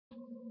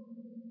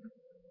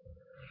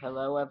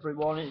Hello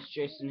everyone, it's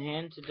Jason here,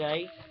 and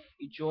today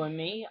you join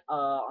me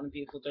on a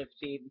beautiful day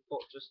for ep44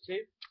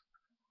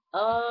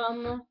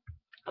 2.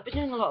 I've been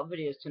doing a lot of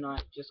videos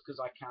tonight just because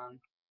I can.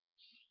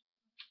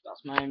 That's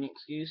my only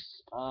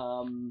excuse.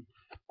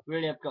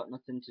 Really I've got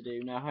nothing to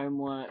do, no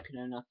homework,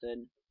 no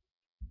nothing.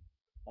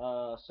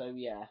 So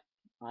yeah,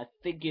 I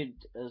figured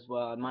as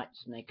well I might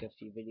just make a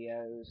few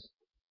videos.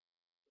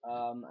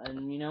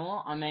 And you know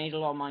what, I made a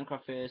lot of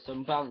Minecraft videos, so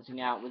I'm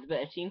balancing out with a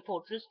bit of Team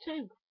Fortress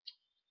 2.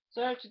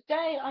 So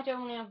today I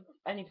don't really have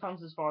any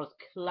plans as far as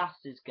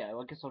classes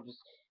go. I guess I'll just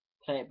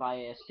play it by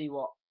ear, see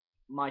what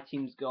my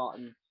team's got,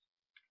 and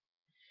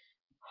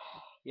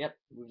yep,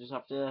 we'll just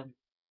have to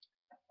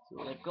see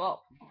what they've got.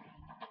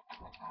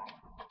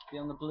 Be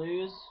on the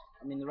blues,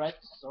 I mean the reds,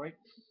 sorry.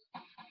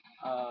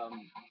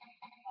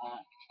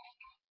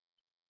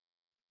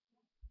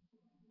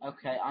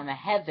 Okay, I'm a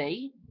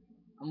heavy,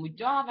 and we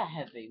don't have a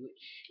heavy,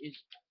 which is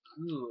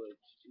good.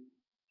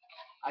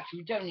 Actually,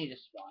 we don't need a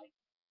spy.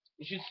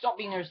 We should stop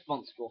being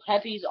irresponsible.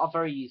 Heavies are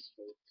very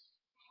useful.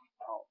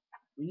 Oh,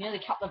 we nearly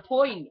capped the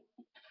point.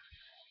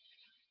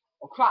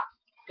 Oh crap,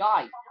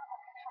 guy.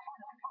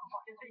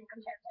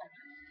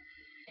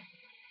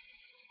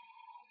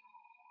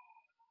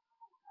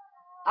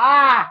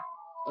 Ah!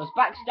 I was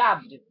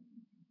backstabbed.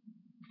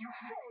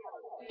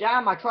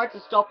 Damn, I tried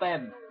to stop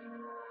him.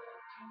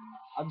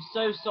 I'm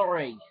so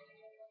sorry.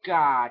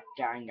 God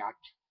dang it.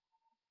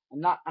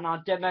 And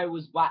our demo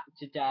was whacked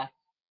to death.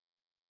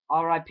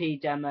 R.I.P.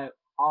 demo.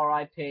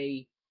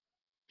 R.I.P.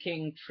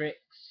 King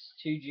Tricks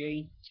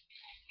 2G.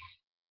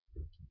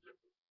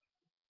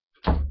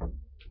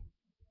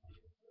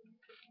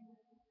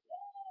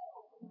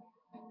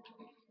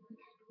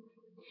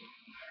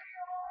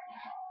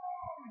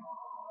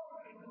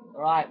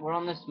 Alright, we're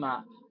on this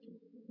map.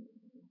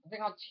 I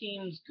think our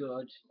team's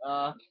good.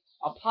 Our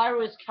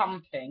pyro is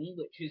camping,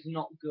 which is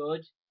not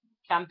good.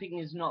 Camping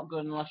is not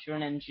good unless you're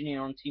an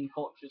engineer on Team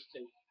Fortress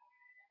 2.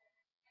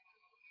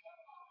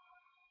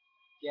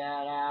 Get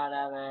out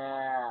of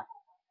there.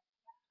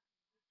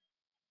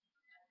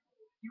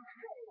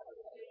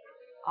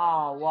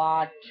 Oh,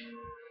 what?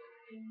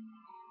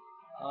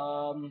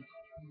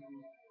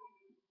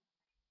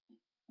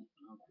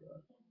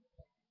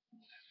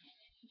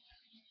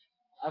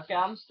 Okay,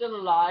 I'm still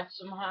alive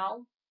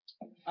somehow.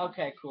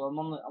 Okay, cool. I'm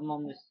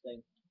on this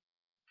thing.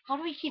 How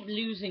do we keep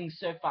losing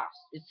so fast?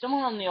 Is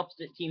someone on the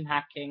opposite team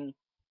hacking?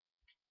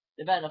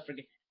 They better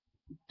forget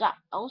that.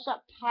 Oh, was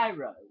that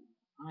pyro?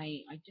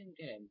 I didn't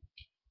get him.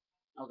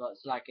 Oh god,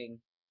 it's lagging.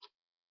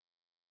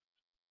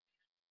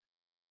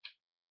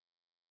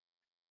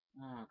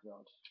 Oh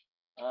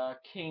god.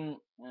 King.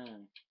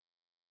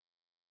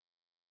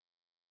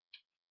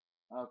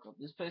 Oh god,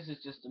 this place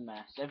is just a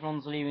mess.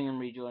 Everyone's leaving and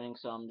rejoining,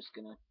 so I'm just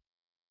gonna.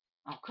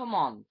 Oh come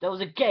on, there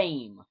was a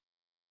game.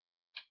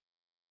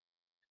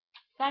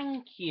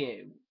 Thank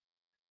you.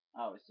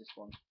 Oh, it's this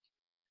one.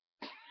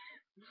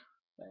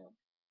 Fail.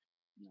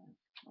 No,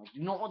 I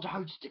do not want to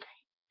host the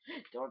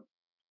game.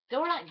 There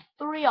were like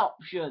 3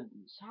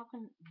 options. How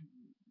can?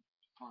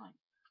 Fine,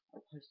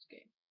 I'll host the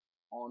game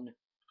on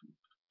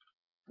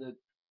the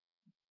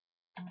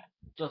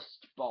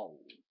Dust Bowl.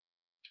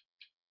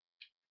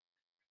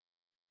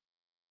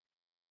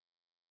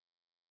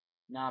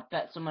 Now I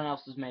bet someone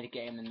else has made a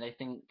game and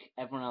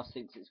everyone else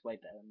thinks it's way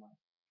better than mine.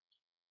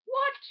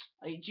 What?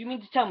 Do you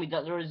mean to tell me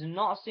that there is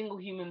not a single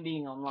human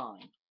being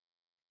online?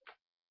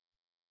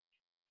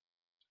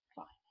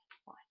 Fine,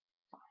 fine,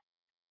 fine.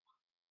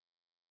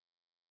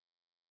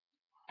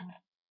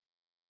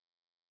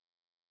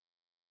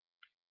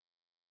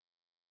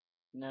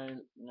 No,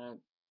 no.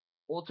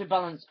 Auto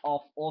balance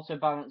off. Auto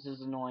balance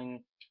is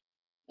annoying.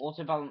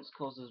 Auto balance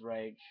causes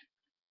rage.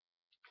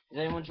 Is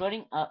anyone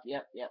joining?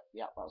 Yep.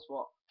 That's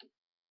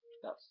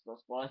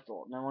what I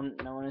thought. No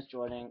one is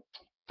joining.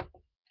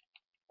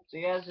 So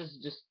yeah, this is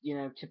just, you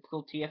know,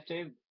 typical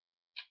TF2.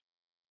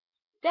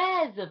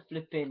 There's a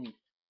flipping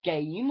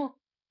game.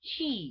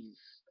 Jeez.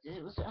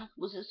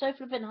 Was it so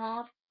flipping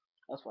hard?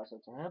 That's what I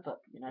said to her,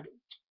 but you know.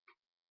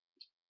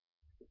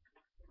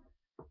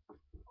 Oh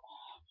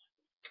my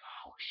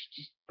gosh,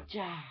 just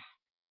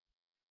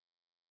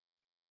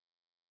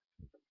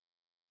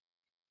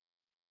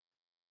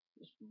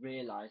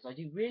realised I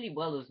do really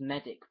well as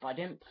medic, but I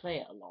don't play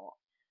it a lot.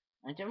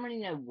 I don't really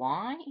know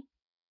why,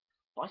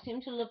 but I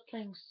seem to love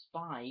playing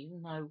spy,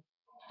 even though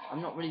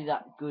I'm not really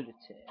that good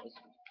at it,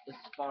 as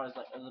far as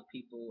like other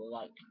people are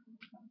like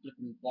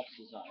flipping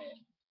bosses at it.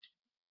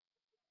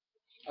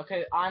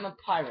 Okay, I'm a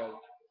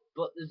pyro,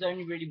 but there's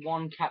only really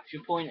one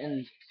capture point,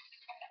 and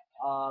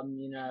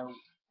you know,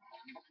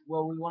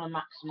 well, we want to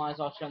maximize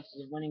our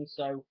chances of winning,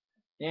 so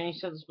the only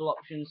sensible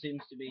option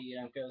seems to be, you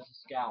know, go as a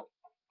scout.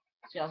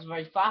 Scouts are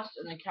very fast,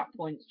 and they cap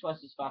points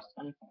twice as fast,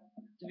 and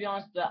to be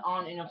honest, there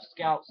aren't enough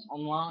scouts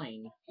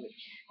online, which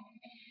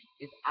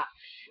is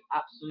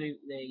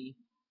absolutely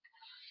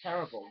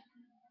terrible.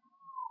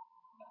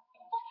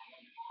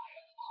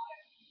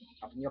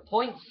 Having your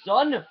points,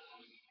 son!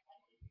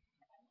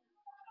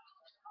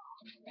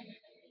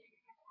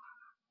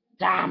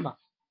 Damn! I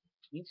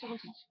need someone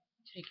to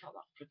take out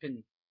that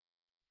flipping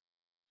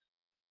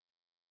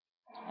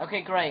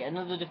Okay, great.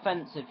 Another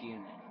defensive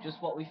unit.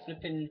 Just what we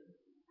flipping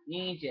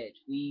needed.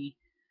 We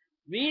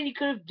really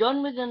could have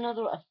done with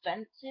another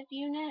offensive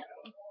unit.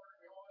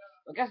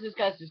 I guess this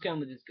guy's just going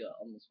with his gut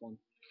on this one.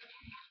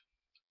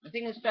 I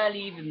think it's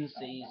fairly even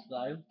seas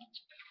though.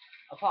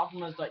 Apart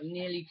from us like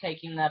nearly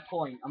taking their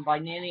point, and by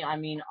nearly I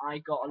mean I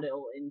got a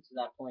little into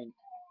their point.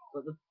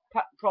 But the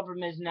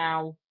problem is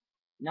now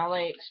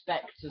they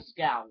expect to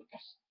scout,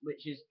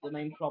 which is the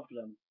main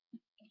problem.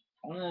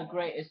 One of the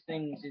greatest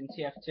things in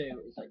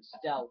TF2 is like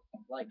stealth.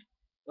 Like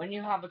when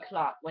you have a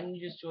class, when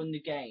you just join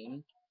the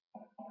game,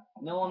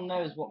 no one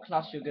knows what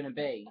class you're gonna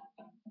be.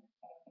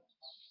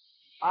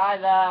 Hi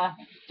there,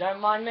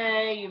 don't mind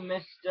me,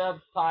 Mr.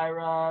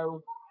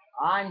 Pyro.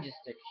 I'm just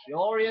a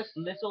curious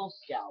little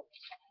scout.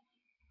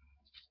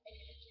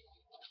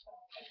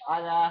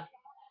 Hi there.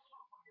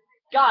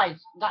 Guys,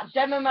 that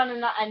demo man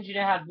and that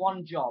engineer had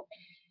one job.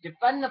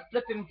 Defend the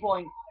flipping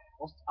point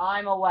whilst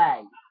I'm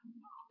away.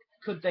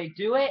 Could they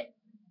do it?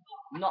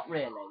 Not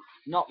really.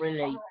 Not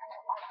really.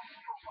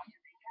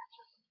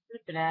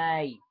 Flippin'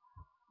 A.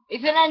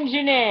 It's an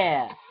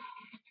engineer!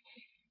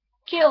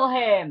 Kill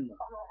him!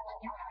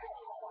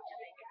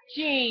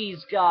 Jeez,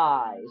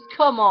 guys,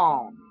 come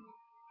on!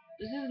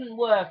 This isn't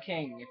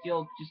working if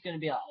you're just gonna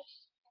be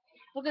honest.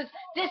 Look at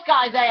this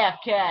guy's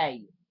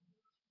AFK!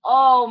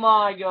 Oh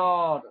my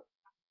god!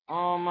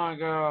 Oh my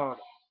god!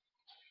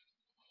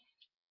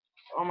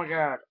 Oh my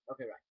god!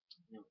 Okay,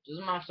 right. No,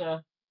 doesn't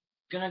matter.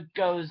 Gonna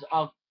go as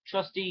our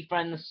trusty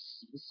friend,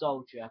 the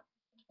soldier.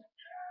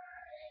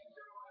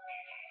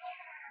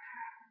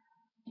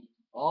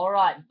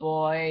 Alright,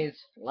 boys,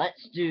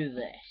 let's do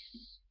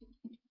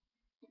this.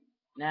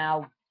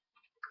 Now,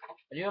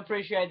 I do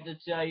appreciate that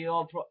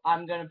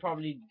I'm gonna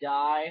probably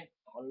die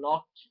a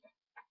lot.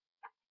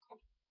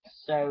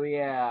 So,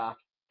 yeah.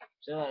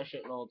 So that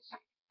shitlords.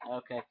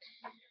 Okay.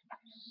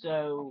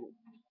 So,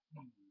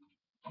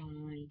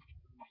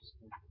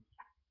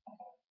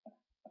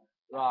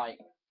 right.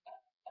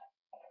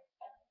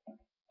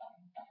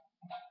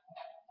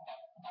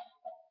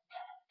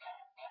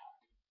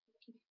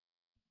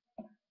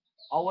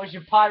 Oh, where's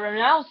your pyro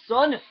now,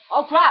 son?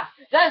 Oh crap!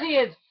 There he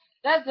is!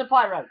 There's the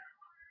pyro!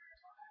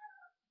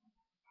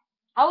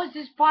 How is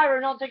this pyro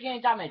not taking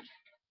any damage?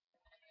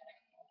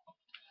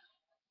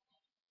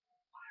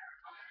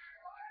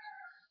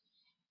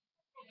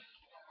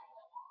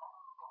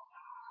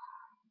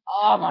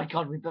 Oh my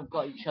god, we both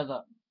got each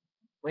other.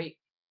 Wait.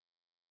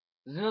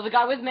 There's another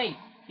guy with me!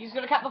 He's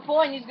gonna cap the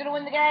point! He's gonna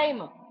win the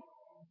game!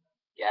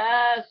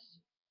 Yes!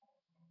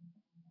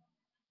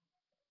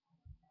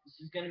 This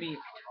is gonna be...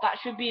 That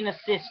should be an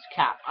assist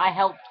cap. I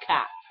helped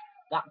cap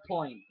that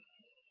point.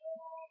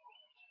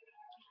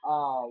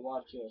 Oh,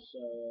 watch your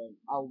son.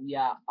 Oh,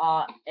 yeah.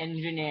 Our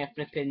engineer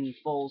flipping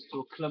falls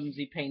to a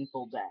clumsy,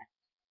 painful death.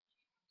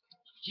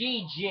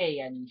 GG,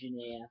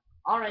 engineer.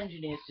 Our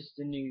engineer's just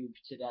a noob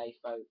today,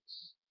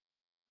 folks.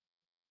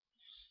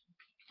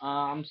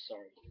 I'm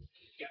sorry.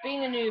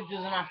 Being a noob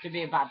doesn't have to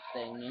be a bad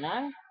thing, you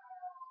know?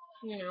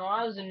 You know,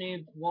 I was a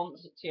noob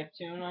once at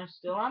TF2 and I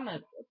still am a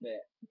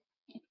bit.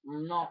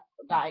 I'm not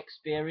that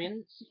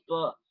experienced,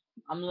 but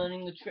I'm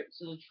learning the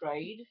tricks of the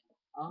trade.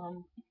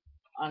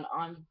 And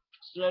I'm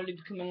slowly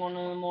becoming one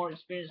of the more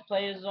experienced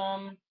players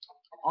on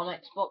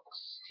Xbox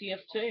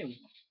TF2.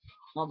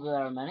 Not that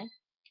there are many.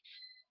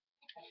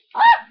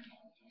 Ah!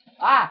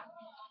 Ah!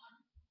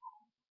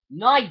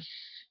 Nice!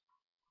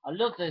 I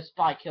love those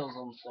spy kills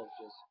on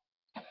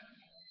soldiers.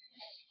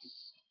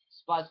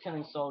 Spies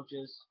killing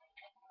soldiers.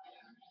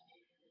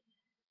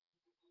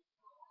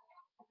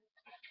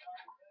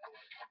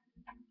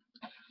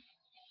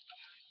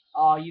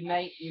 Oh, you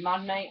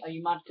mad, mate? Are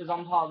you mad because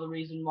I'm part of the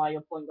reason why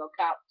your point got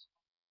capped?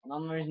 And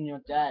I'm the reason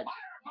you're dead.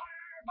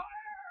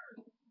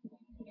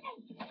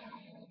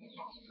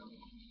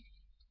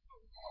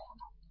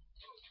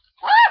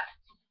 Ah!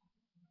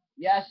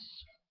 Yes!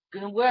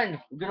 We're gonna win!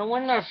 We're gonna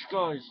win this,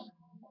 guys!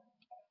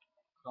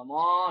 Come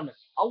on!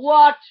 A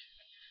what?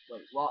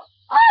 Wait, what?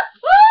 Ah!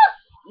 Ah!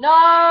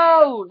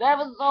 No! They have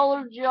a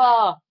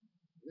soldier!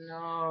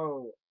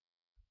 No.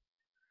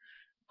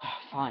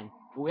 Fine.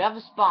 But we have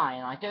a spy,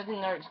 and I don't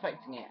think they're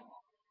expecting it.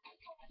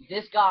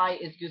 This guy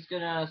is just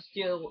gonna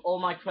steal all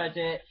my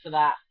credit for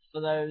that, for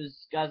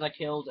those guys I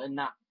killed, and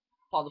that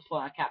part of the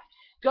point I capped.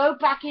 Go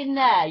back in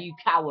there, you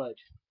coward!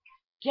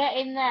 Get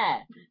in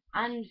there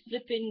and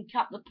flipping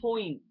cap the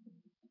point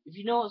if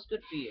you know what's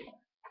good for you.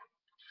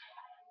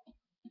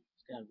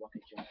 It's gonna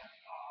rocket jump.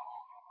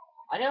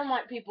 I don't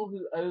like people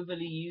who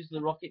overly use the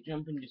rocket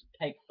jump and just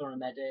peg for a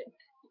medic.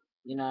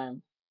 You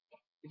know,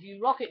 if you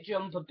rocket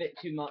jump a bit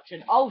too much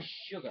and oh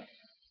sugar.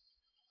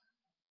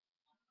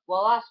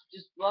 Well, that's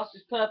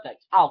just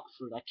perfect. Oh,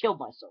 shoot, I killed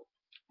myself.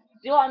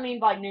 See what I mean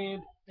by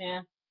noob?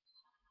 Yeah.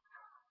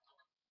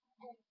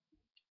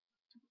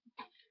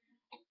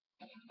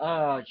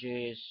 Oh,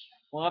 jeez.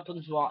 What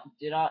happened to our...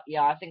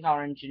 Yeah, I think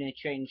our engineer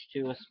changed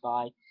to a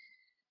spy.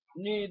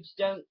 Noobs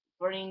don't...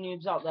 For any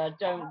noobs out there,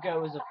 don't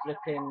go as a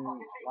flipping,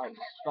 like,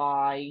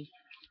 spy.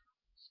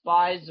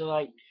 Spies are,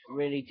 like,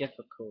 really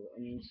difficult.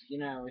 And, you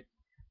know,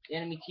 the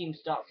enemy team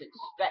starts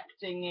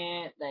expecting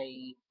it.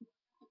 They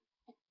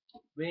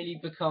really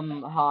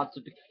become hard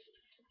to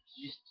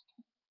just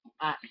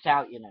act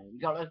out, you know. You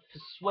gotta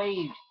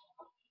persuade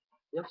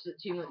the opposite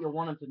team that you're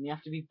one of them. You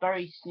have to be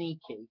very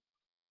sneaky.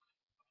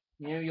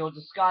 You know, your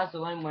disguise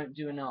alone won't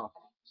do enough.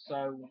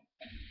 So,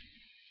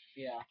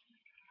 yeah.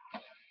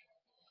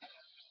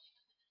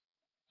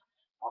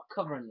 I'll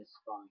cover in this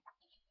spy.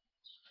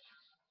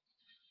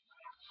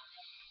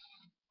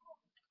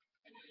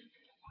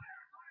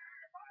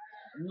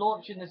 I'm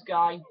launching this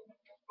guy.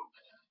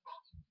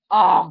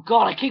 Oh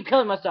god, I keep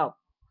killing myself.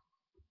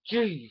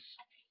 Jeez.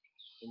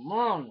 Come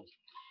on.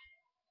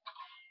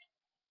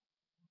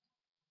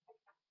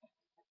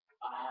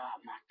 Oh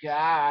my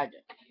god.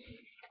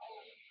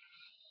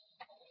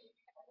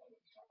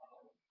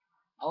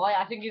 Oh wait,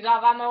 I think he's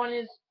out of ammo on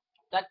his...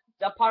 That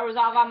pyro's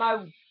out of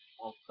ammo.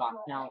 Oh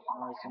fuck, now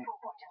I'm wasting...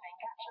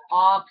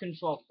 Ah,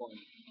 control point.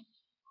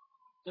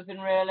 Flipping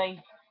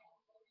really?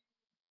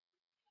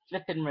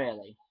 Flipping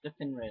really?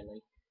 Flipping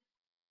really?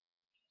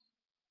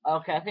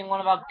 Okay, I think one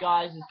of our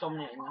guys is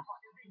dominating us.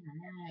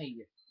 Hey.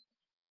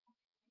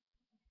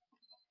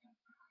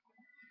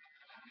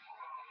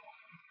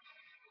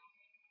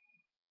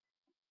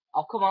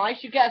 Oh come on, I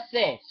should get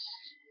assists.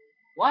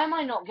 Why am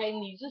I not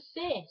getting these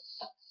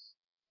assists?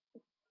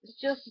 It's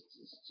just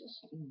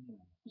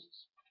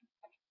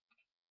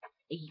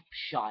ape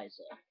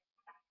shizer.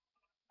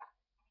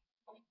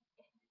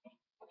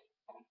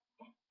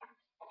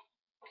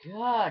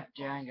 God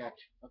dang it.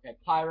 Okay,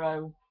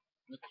 pyro,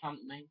 look at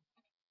me.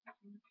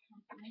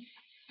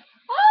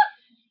 Ah!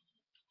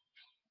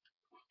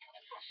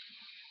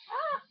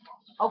 Ah!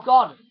 Oh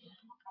god!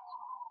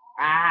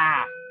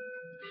 Ah!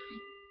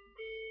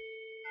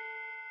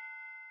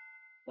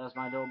 There's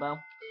my doorbell.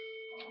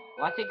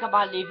 Well, I think I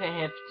might leave it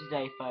here for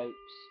today, folks.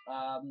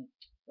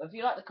 If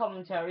you like the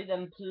commentary,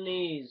 then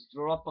please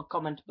drop a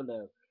comment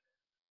below.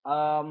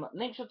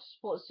 Make sure to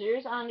support the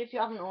series, and if you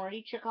haven't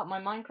already, check out my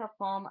Minecraft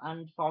farm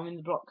and Farming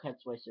the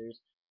Blockheads Way series.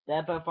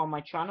 They're both on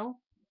my channel.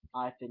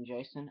 I've been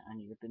Jason,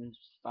 and you've been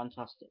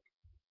fantastic.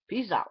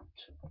 Peace out.